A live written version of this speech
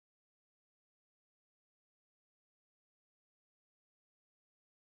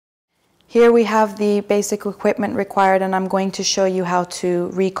Here we have the basic equipment required, and I'm going to show you how to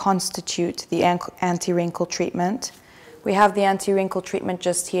reconstitute the anti-wrinkle treatment. We have the anti-wrinkle treatment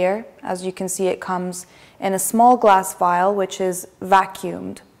just here. As you can see, it comes in a small glass vial, which is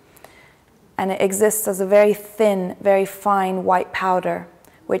vacuumed. And it exists as a very thin, very fine white powder,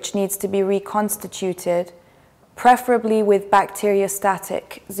 which needs to be reconstituted, preferably with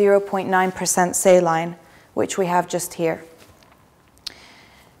bacteriostatic 0.9% saline, which we have just here.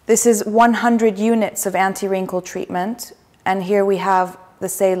 This is 100 units of anti-wrinkle treatment, and here we have the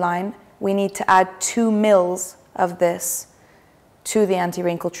saline. We need to add 2 mils of this to the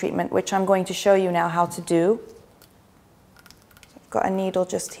anti-wrinkle treatment, which I'm going to show you now how to do. I've got a needle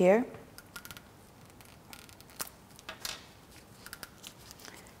just here.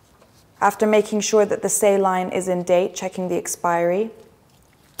 After making sure that the saline is in date, checking the expiry.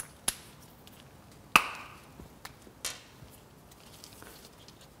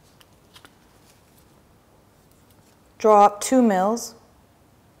 Draw up 2 mils.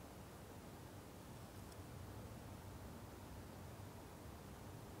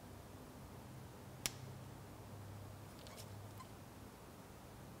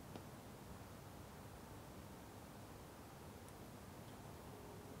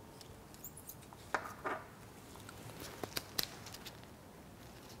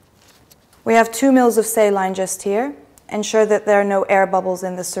 We have 2 mils of saline just here. Ensure that there are no air bubbles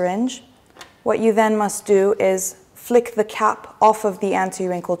in the syringe. What you then must do is flick the cap off of the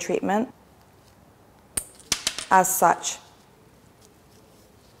anti-wrinkle treatment, as such.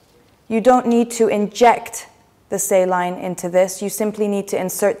 You don't need to inject the saline into this. You simply need to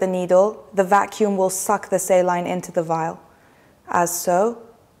insert the needle. The vacuum will suck the saline into the vial, as so.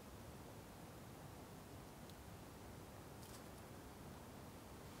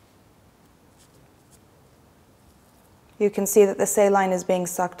 You can see that the saline is being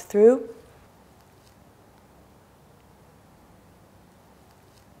sucked through.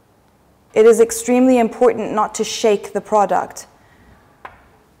 It is extremely important not to shake the product.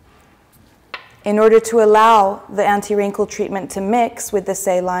 In order to allow the anti-wrinkle treatment to mix with the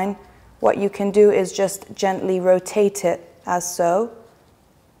saline, what you can do is just gently rotate it, as so,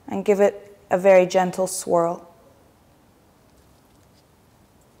 and give it a very gentle swirl.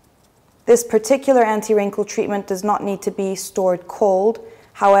 This particular anti-wrinkle treatment does not need to be stored cold.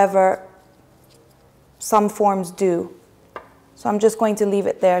 However, some forms do. So I'm just going to leave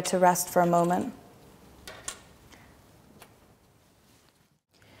it there to rest for a moment.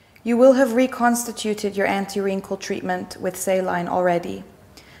 You will have reconstituted your anti-wrinkle treatment with saline already.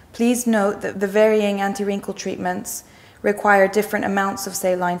 Please note that the varying anti-wrinkle treatments require different amounts of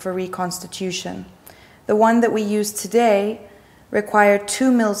saline for reconstitution. The one that we use today required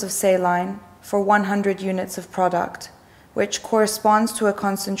 2 mils of saline for 100 units of product, which corresponds to a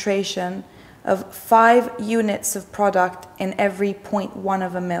concentration of 5 units of product in every 0.1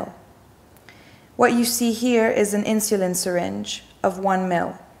 of a mil. What you see here is an insulin syringe of 1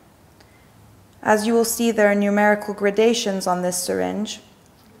 mil. As you will see, there are numerical gradations on this syringe,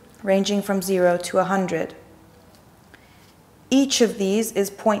 ranging from 0 to 100. Each of these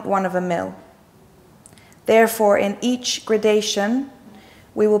is 0.1 of a mil. Therefore, in each gradation,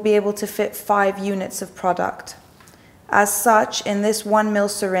 we will be able to fit 5 units of product. As such, in this 1 mil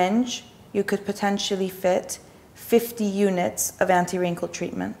syringe, you could potentially fit 50 units of anti-wrinkle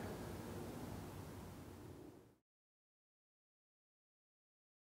treatment.